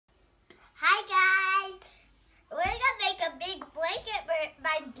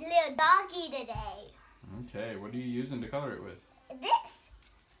doggy today. Okay, what are you using to color it with? This.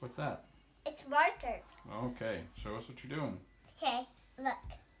 What's that? It's markers. Okay, show us what you're doing. Okay, look.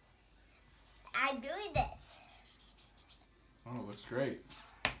 I'm doing this. Oh, it looks great.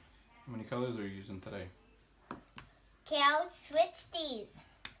 How many colors are you using today? Okay, I'll switch these.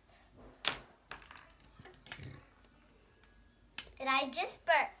 And I just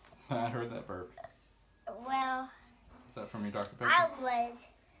burped. I heard that burp. Well, Is that from your Dr. Pepper?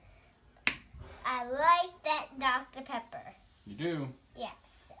 I like that Dr. Pepper. You do? Yes.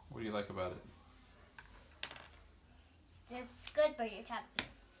 What do you like about it? It's good for your tummy.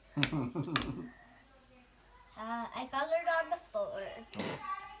 I colored on the floor.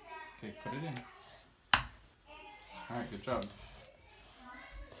 Okay, put it in. Alright, good job.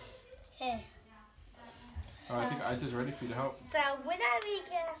 Okay. Oh, I think Ita's ready for you to help. So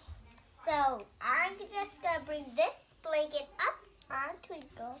I'm just gonna bring this blanket up on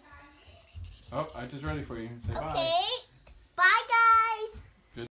Twinkle. Oh, Ita's ready for you. Say bye. Okay.